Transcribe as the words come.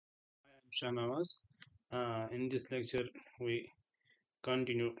Shanawaz. In this lecture, we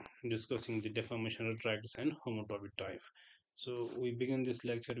continue discussing the deformation, retracts, and homotopy type. So we begin this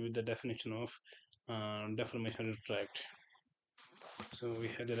lecture with the definition of deformation retract. So we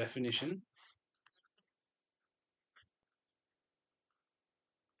have the definition.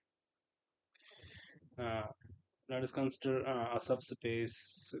 Uh, Let us consider a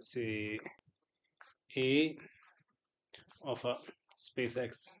subspace, say A of a space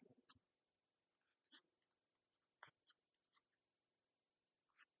X.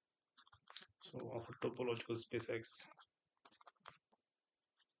 So of a topological space X.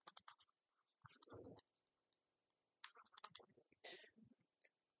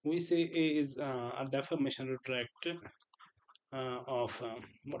 We say A is a deformation retract of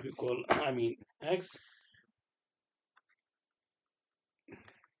what we call, X.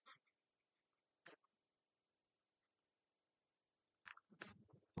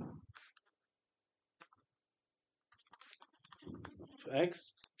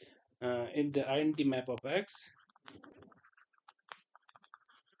 X if the identity map of X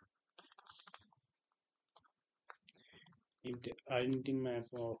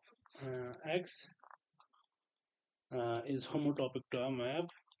X is homotopic to a map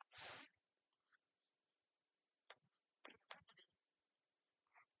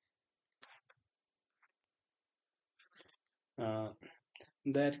uh,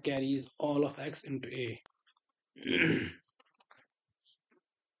 that carries all of X into A.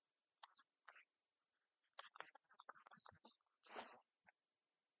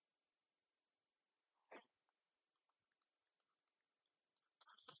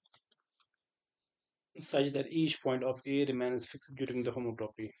 Such that each point of A remains fixed during the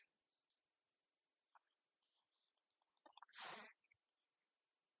homotopy.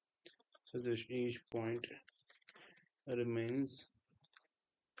 So that each point remains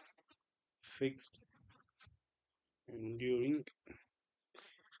fixed during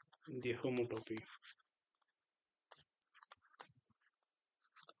the homotopy.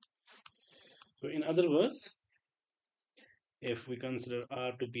 So in other words, if we consider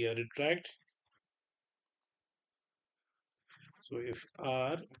R to be a retract, so if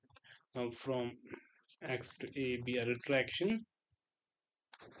R from X to A be a retraction,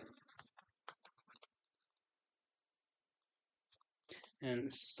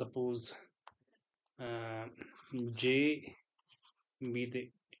 and suppose J be the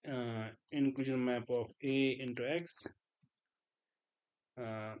inclusion map of A into X.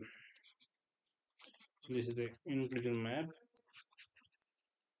 This is the inclusion map.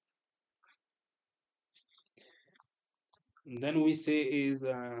 Then we say is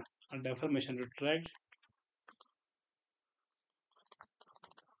a deformation retract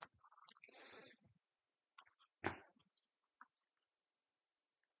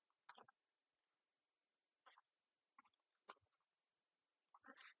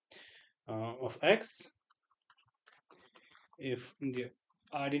of X if the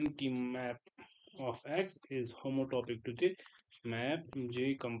identity map of X is homotopic to the map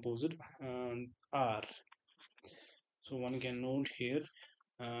J composite R. So one can note here,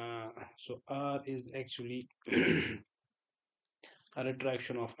 so R is actually a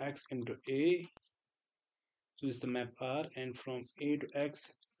retraction of X into A. So this is the map R, and from A to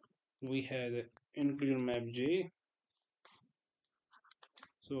X we have the inclusion map J.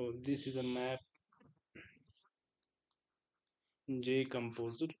 So this is a map J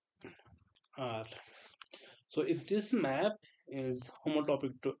composite R. So if this map is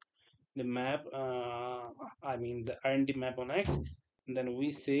homotopic to the map, the identity map on X, then we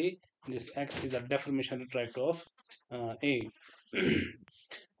say this X is a deformation retract of A.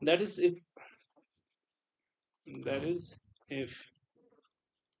 that is if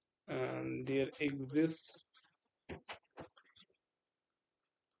there exists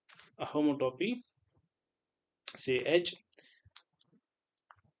a homotopy, say H.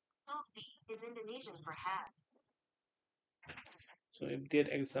 Is Indonesian for hat. So if there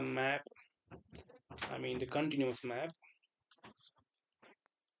is a map, the continuous map,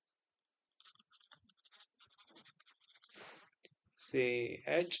 say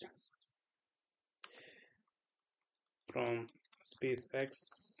H from space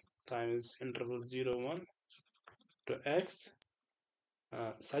X times interval 0 1 to X,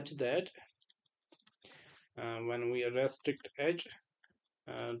 such that when we restrict H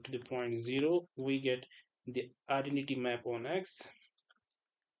to the point 0, we get the identity map on X.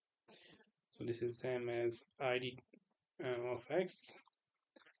 So this is same as ID of X,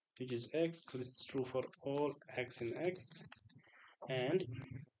 which is X. So this is true for all X in X, and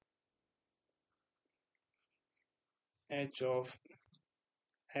H of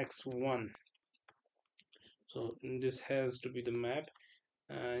x1. So this has to be the map,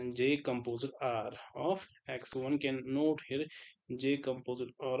 and J composite R of x1 can note here J composite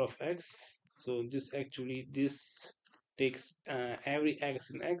R of x. So this takes every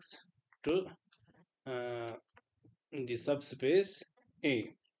x in x to uh, the subspace A.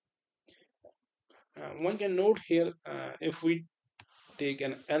 One can note here, if we take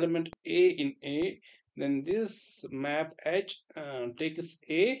an element A in A, then this map H takes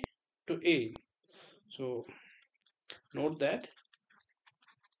A to A. So note that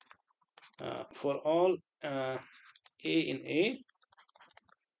for all A in A,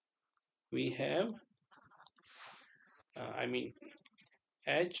 we have I mean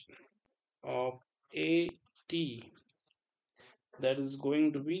H of A T, that is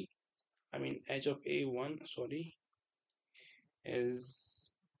going to be, I mean H of A1, sorry,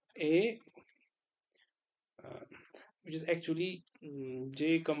 is A, uh, which is actually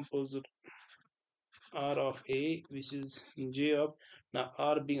J composite R of A, which is J of, now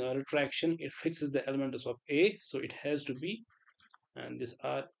R being a retraction, it fixes the elements of A, so it has to be, and this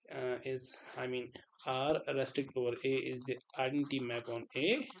R is, I mean R restricted over A is the identity map on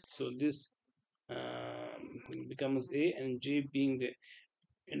A, so this becomes A, and J being the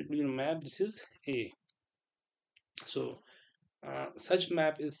individual map, this is A. So such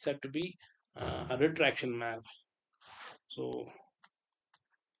map is said to be a retraction map. So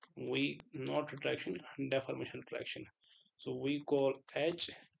we, not retraction, deformation retraction. So we call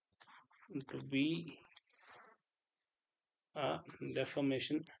H to be a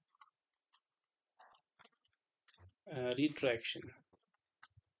deformation retraction.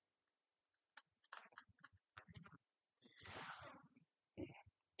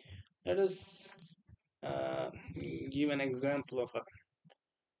 Let us give an example of a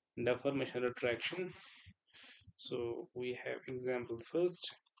deformation retraction. So we have example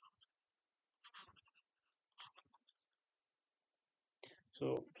first.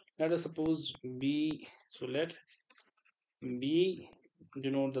 So let us suppose B, so let B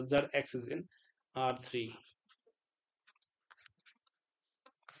denote the Z axis in R3.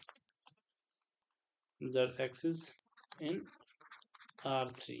 Z axis in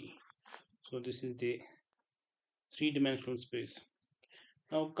R3. So this is the three-dimensional space.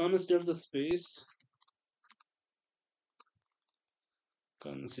 Now consider the space.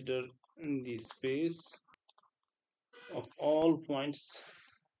 Consider the space of all points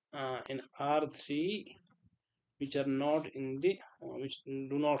in R3 which are not in the which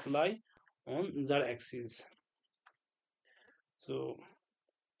do not lie on z-axis. So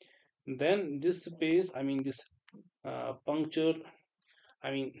then this space, I mean this puncture,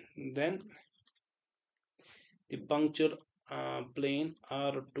 I mean then the puncture plane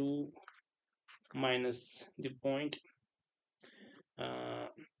R2 minus the point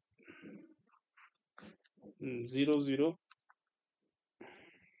 0 0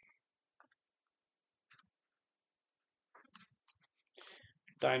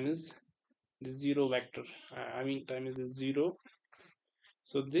 times the zero vector, I mean times the zero.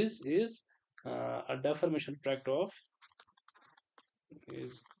 So this is a deformation tract of,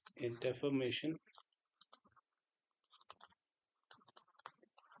 is a deformation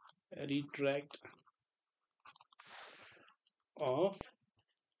retract of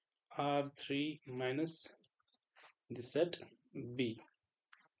R3 minus the set B.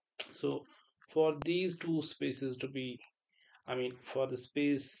 So for these two spaces to be, I mean for the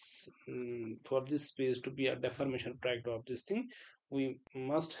space for this space to be a deformation tract of this thing, we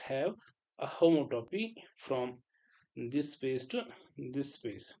must have a homotopy from this space to this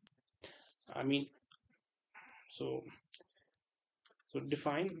space. I mean, so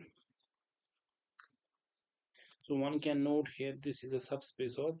define. So one can note here this is a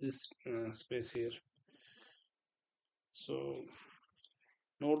subspace of this space here. So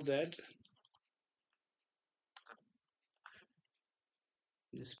note that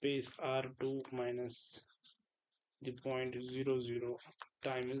the space R2 minus the point 0 0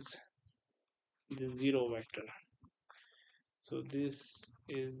 times the zero vector. So this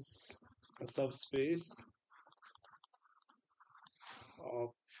is a subspace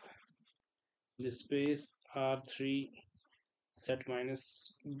of the space R3 set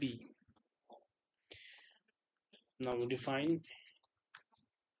minus B. Now we define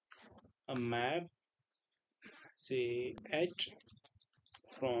a map, say H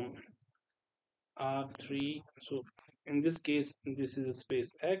from R3. So in this case, this is a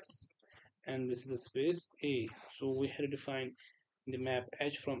space X and this is a space A. So we have to define the map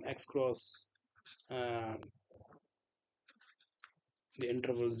H from X cross the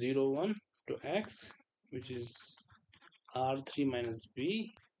interval 0 1 to X, which is R3 minus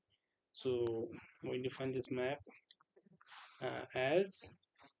B. So we define this map as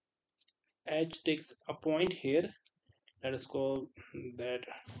H takes a point here. Let us call that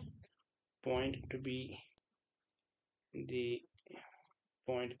point to be the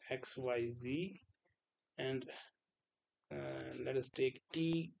point XYZ, and let us take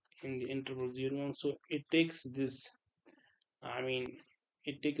T in the interval 0 1. So it takes this, I mean,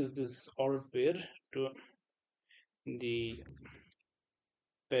 it takes this ordered pair to the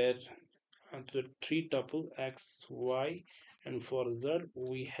pair to the tree tuple X, Y, and for Z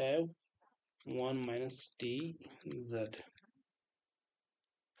we have 1 minus T Z.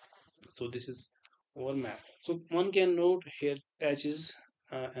 So this is our map. So one can note here H is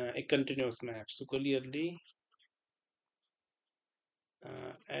a continuous map. So clearly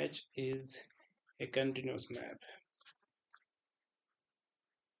H is a continuous map.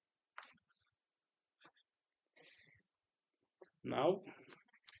 Now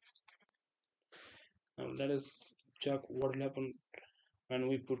let us check what will happen when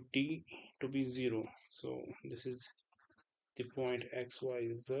we put T to be 0. So this is the point X, Y,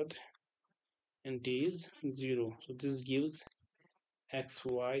 Z, and T is 0. So this gives X,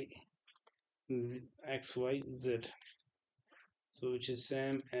 Y, Z, X, Y, Z. So which is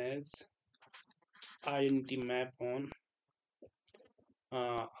same as identity map on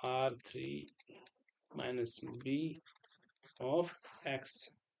R3 minus B of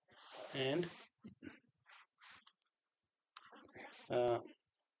X and uh,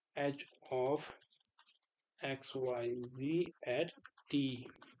 H of XYZ at T.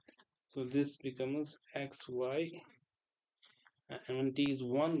 So this becomes XY, and when T is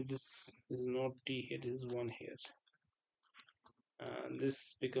 1, this is not T here, it is 1 here.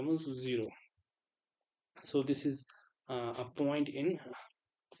 This becomes 0. So this is a point in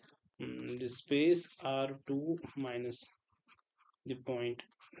the space R2 minus the point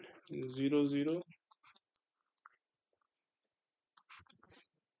 0 0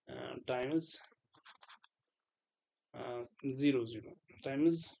 times 0 0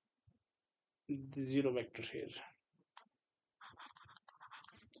 times the 0 vector here.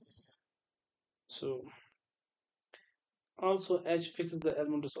 So also H fixes the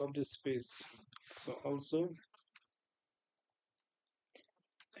elements of this space. So also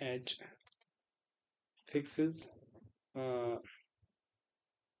H fixes uh,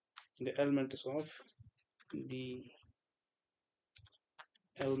 the elements of the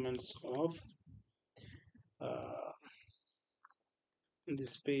elements of uh, the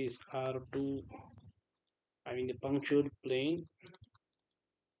space R2, I mean the punctured plane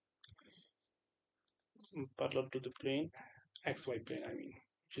parallel to the plane XY plane, I mean,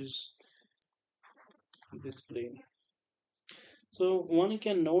 which is this plane. So one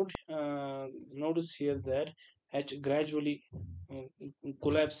can notice here that H gradually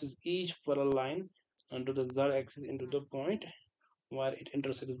collapses each parallel line onto the Z axis into the point where it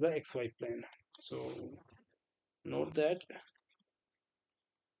intersects the XY plane. So note that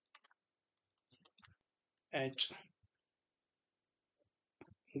H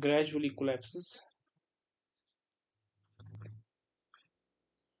gradually collapses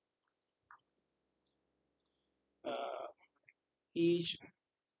uh, each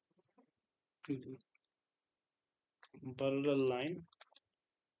parallel line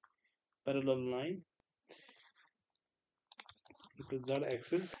into Z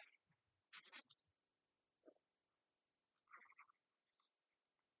axis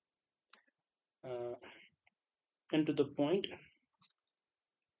uh, into the point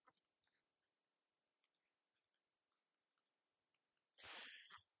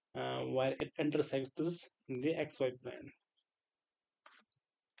where it intersects the XY plane.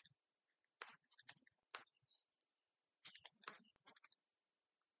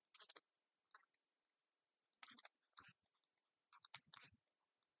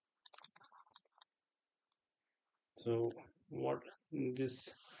 So what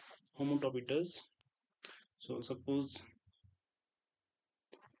this homotopy does, so suppose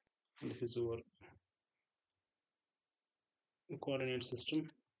this is our coordinate system.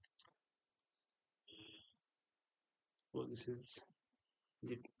 So this is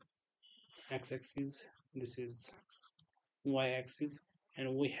the x-axis, this is y-axis,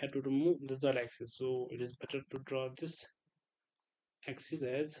 and we have to remove the z-axis. So it is better to draw this axis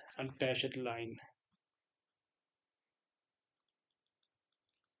as a dashed line.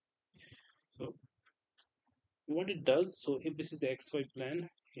 So what it does, so if this is the xy plane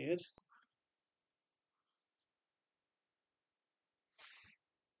here,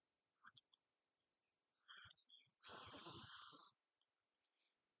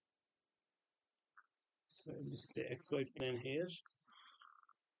 So this is the xy plane here.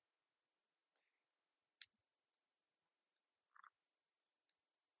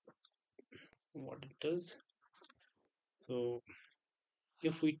 What it does. So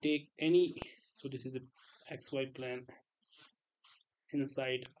if we take any, so this is the xy plane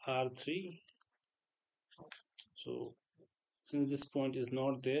inside R3. So since this point is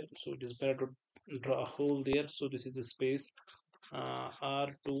not there, so it is better to draw a hole there. So this is the space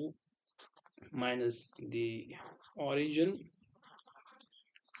R2 minus the origin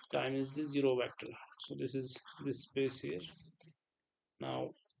times the zero vector. So this is this space here.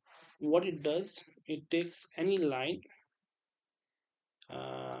 Now what it does, it takes any line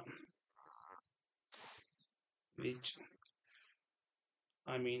uh, which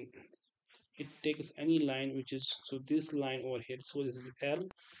I mean it takes any line which is, so this line over here, so this is L,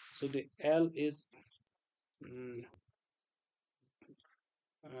 so the L is mm,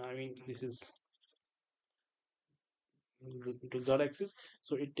 this is to z axis,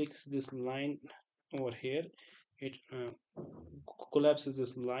 so it takes this line over here, it collapses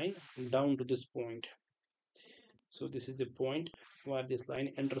this line down to this point. So this is the point where this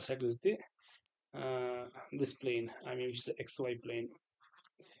line intersects the this plane, which is the xy plane,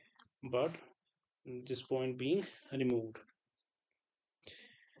 but this point being removed.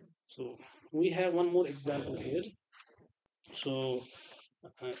 So we have one more example here. So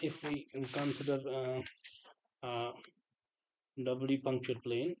if we consider doubly punctured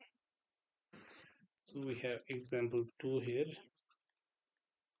plane, so we have example 2 here.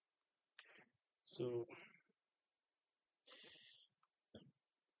 So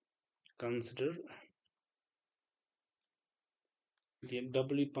consider the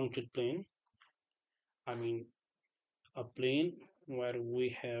doubly punctured plane, I mean a plane where we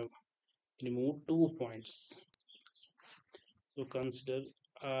have removed 2 points. So consider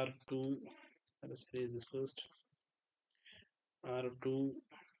R2, let us erase this first, R2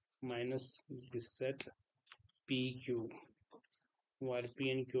 minus this set PQ, where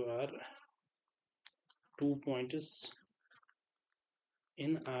P and Q are 2 points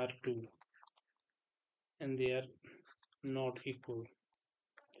in R2 and they are not equal.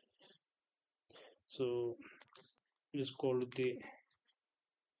 So it is called the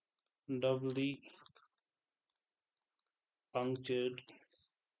doubly punctured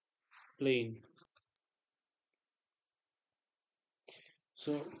plane.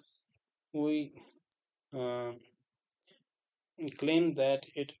 So we uh, claim that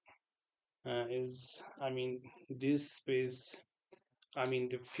it is, this space,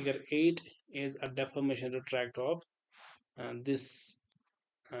 the figure 8 is a deformation retract of this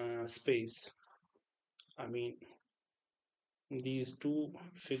space. These two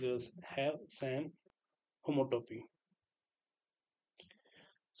figures have same homotopy.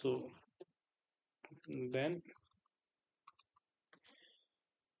 So then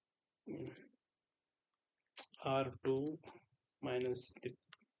R2 minus the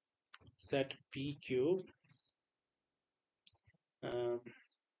set PQ uh,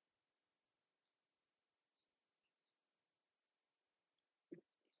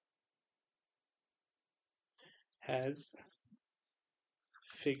 has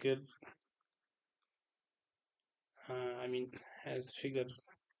figure uh, I mean has figure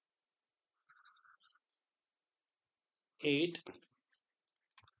 8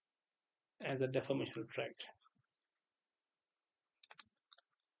 as a deformation tract.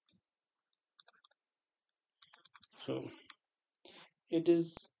 So it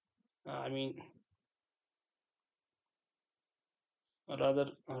is, I mean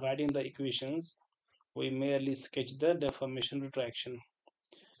rather writing the equations, we merely sketch the deformation retraction.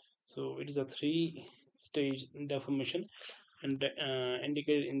 So it is a 3-stage deformation and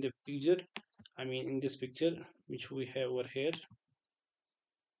indicated in the picture, in this picture which we have over here.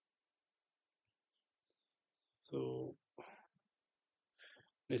 So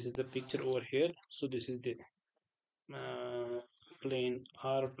this is the picture over here. So this is the uh, plane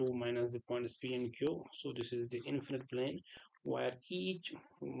R2 minus the points P and Q. So this is the infinite plane where each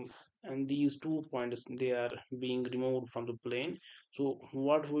and these 2 points, they are being removed from the plane. So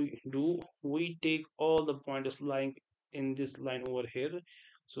what we do, we take all the points lying in this line over here.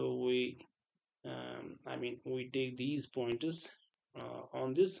 So we take these points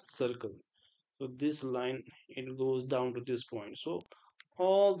on this circle. So this line, it goes down to this point. So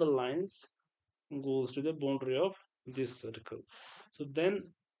all the lines goes to the boundary of this circle. So then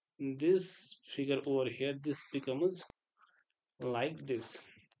this figure over here, this becomes like this.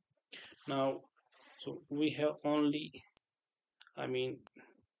 Now so we have only, I mean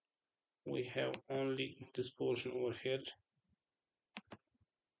we have only this portion over here.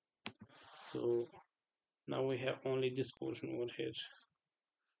 So Now we have only this portion over here,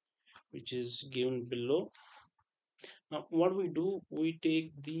 which is given below. Now what we do, we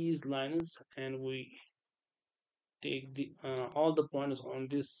take these lines and we take the all the points on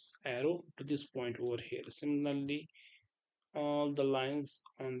this arrow to this point over here. Similarly, all the lines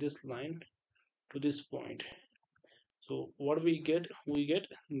on this line to this point. So what we get, we get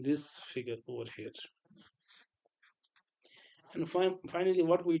this figure over here. And finally,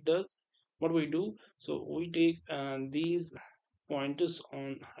 what we do, so we take these pointers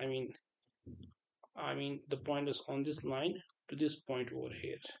on, I mean the pointers on this line to this point over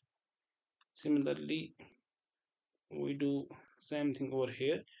here. Similarly, we do same thing over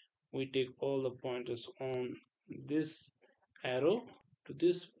here. We take all the pointers on this arrow to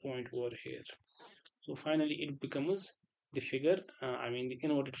this point over here. So finally it becomes the figure, the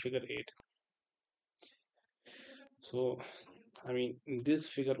inverted figure 8. So in this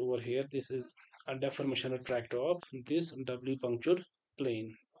figure over here, this is a deformation retractor of this W punctured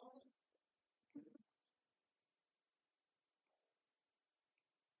plane.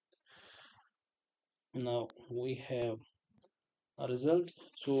 Now we have a result.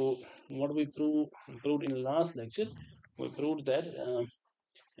 So what we proved in last lecture, we proved that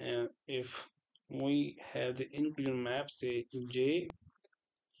if we have the inclusion map, say J,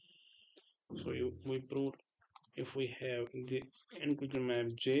 so we proved if we have the inclusion map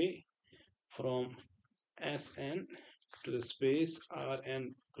J from Sn to the space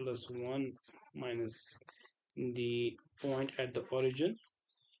Rn plus 1 minus the point at the origin.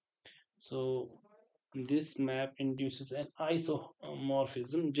 So this map induces an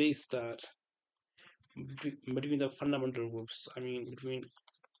isomorphism J star between the fundamental groups. Between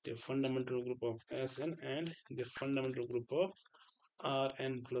the fundamental group of Sn and the fundamental group of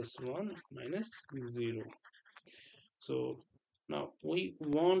Rn plus 1 minus 0. So now we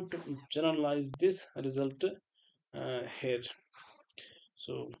want to generalize this result here.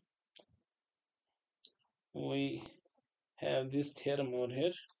 So we have this theorem over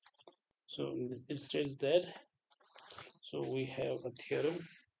here. So it states that, so we have a theorem.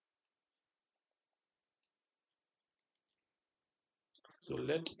 So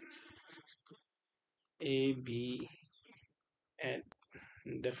let A be an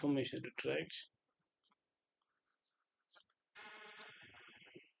deformation retract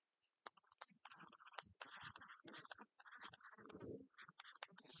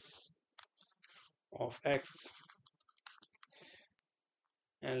of X,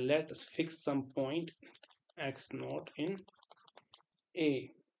 and let us fix some point X naught in A.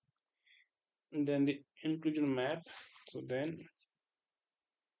 And then the inclusion map. So then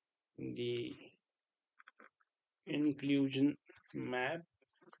the inclusion map,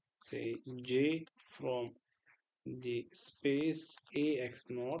 say J from the space AX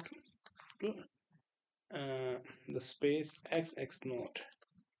naught to the space XX naught.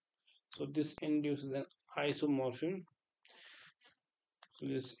 So this induces an isomorphism. So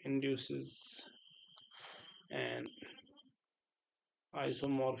this induces an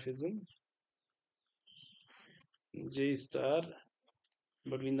isomorphism J star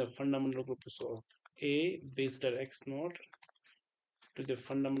between the fundamental groups of A based at X naught to the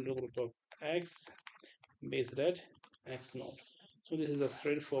fundamental group of X based at X naught. So this is a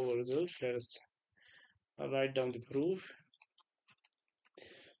straightforward result. Let us write down the proof.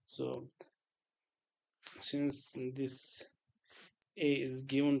 So since this A is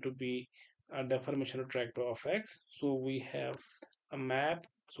given to be a deformation retractor of X, so we have a map.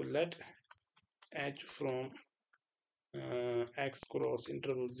 So let H from X cross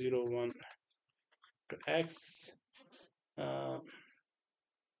interval 0 1 to X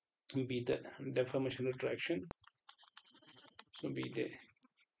be the deformation retraction. So be the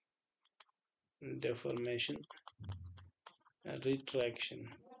deformation retraction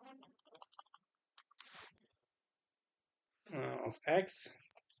of X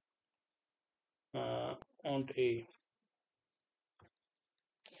onto A.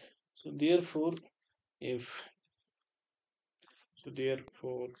 So therefore if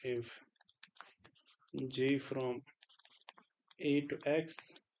J from A to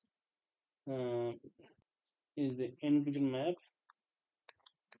X is the inclusion map,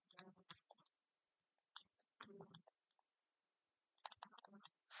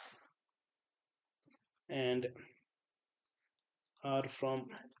 and R from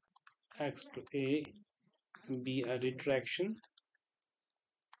X to A be a retraction,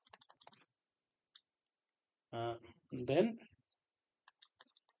 then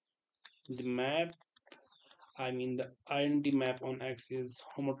the map, the identity map on X is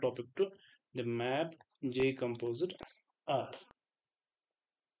homotopic to the map J composite R.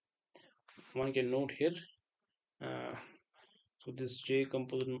 One can note here So this J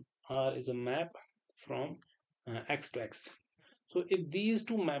composite R is a map from X to X. So if these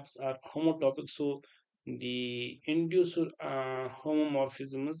two maps are homotopic, so the induced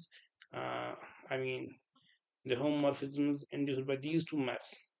homomorphisms, uh, I mean the homomorphisms induced by these two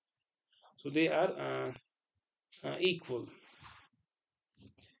maps, so they are equal.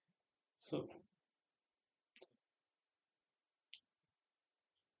 So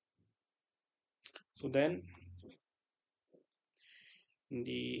then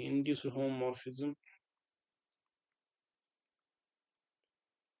the induced homomorphism,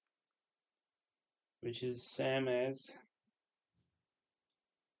 which is same as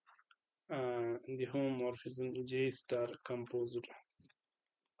the homomorphism J star composite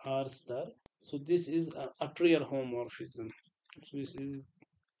R star. So this is a trial homomorphism. So this is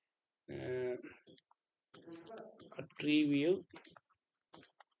uh, a trivial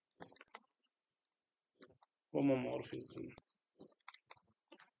homomorphism.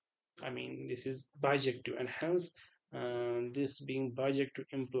 I mean, this is bijective, and hence this being bijective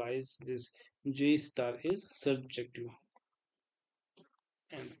implies this J star is surjective,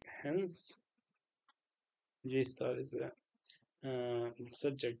 and hence J star is a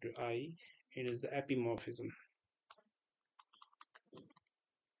surjective, i.e., it is the epimorphism.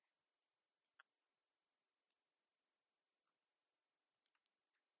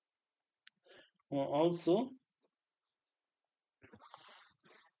 Also,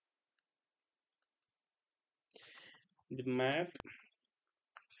 the map,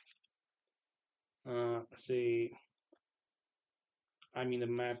 say, I mean the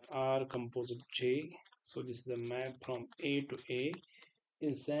map R composite J. So this is the map from A to A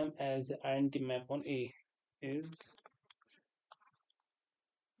is same as the identity map on A is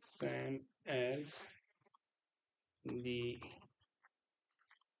same as the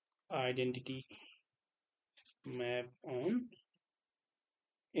identity map on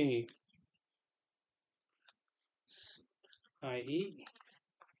A, i.e.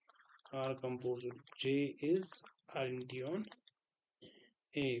 R composite J is identity on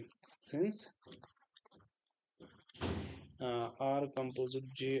A, since R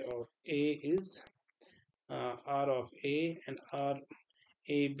composite J of A is R of A, and R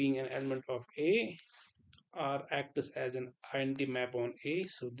A being an element of A, R acts as an identity map on A,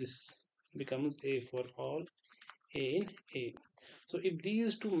 so this becomes A for all A in A. So if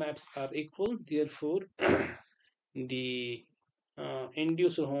these two maps are equal, therefore the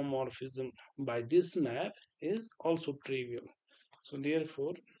induced homomorphism by this map is also trivial. So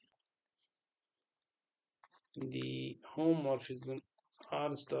therefore the homomorphism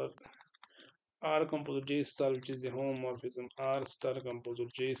R star R composite J star, which is the homomorphism R star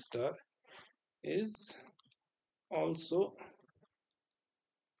composite J star, is also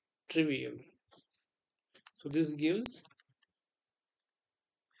trivial. So this gives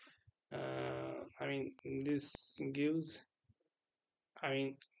I mean this gives I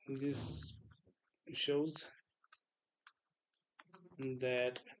mean this shows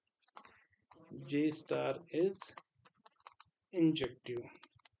that J star is injective.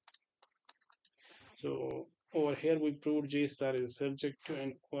 So over here we proved J star is surjective,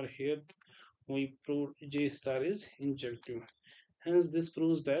 and over here we proved J star is injective. Hence this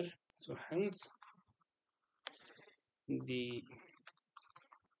proves that, so hence the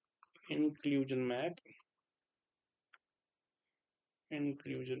inclusion map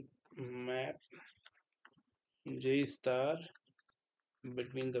J star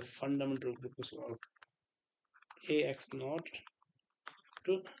between the fundamental groups of AX naught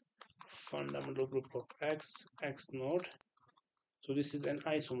to fundamental group of X naught. So this is an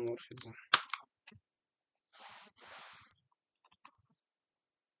isomorphism.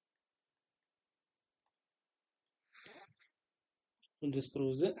 So this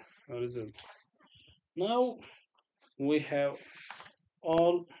proves the result. Now we have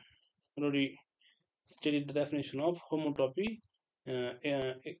already stated the definition of homotopy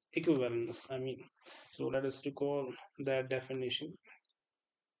equivalence. I mean, so let us recall that definition.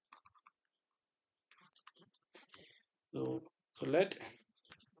 So let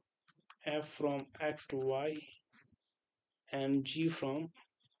f from x to y and g from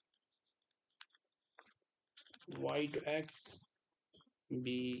y to x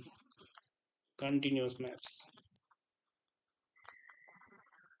be continuous maps.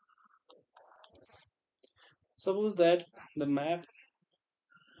 Suppose that the map,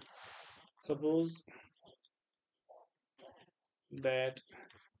 suppose that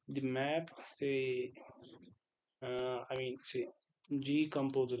the map, say, I mean, say G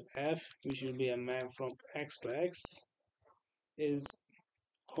composite F, which will be a map from X to X, is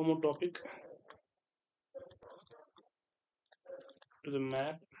homotopic to the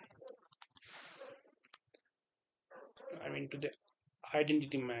map, to the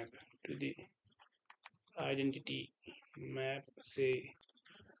identity map, to the identity map, say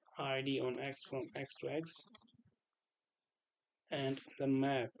id on x from x to x, and the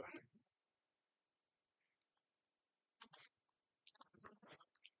map,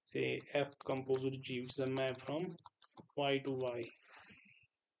 say f composite g, which is a map from y to y,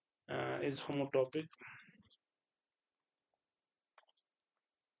 is homotopic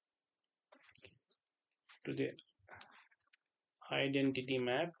to the identity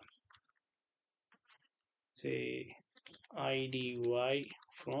map, say id y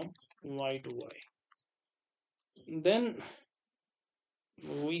from y to y. Then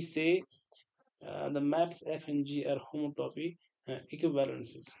we say the maps f and g are homotopy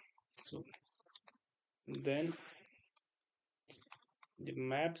equivalences. So then the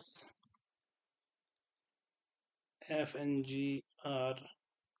maps f and g are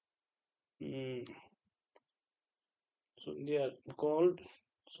mm, so they are called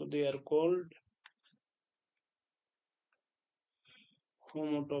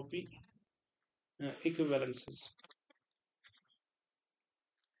homotopy equivalences.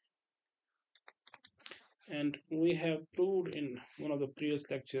 And we have proved in one of the previous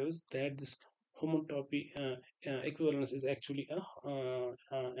lectures that this homotopy equivalence is actually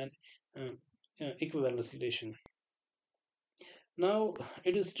an equivalence relation. Now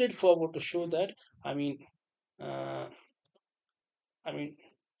it is straightforward to show that. I mean, uh, I mean,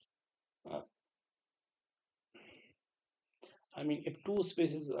 uh, if two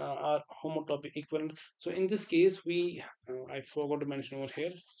spaces are homotopy equivalent. So in this case, I forgot to mention over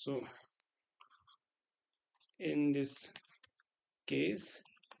here. So in this case,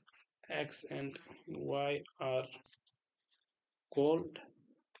 x and y are called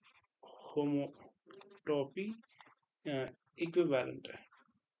homotopy equivalent,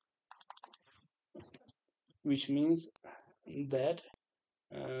 which means that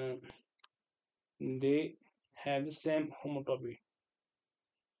uh, they have the same homotopy.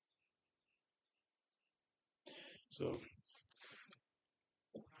 So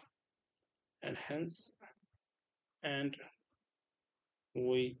and hence, and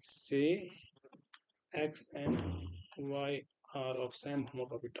we say x and y are of same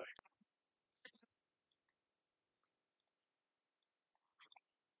homotopy type.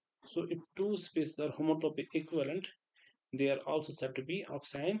 So if two spaces are homotopy equivalent, they are also said to be of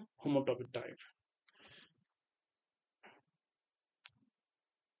same homotopy type.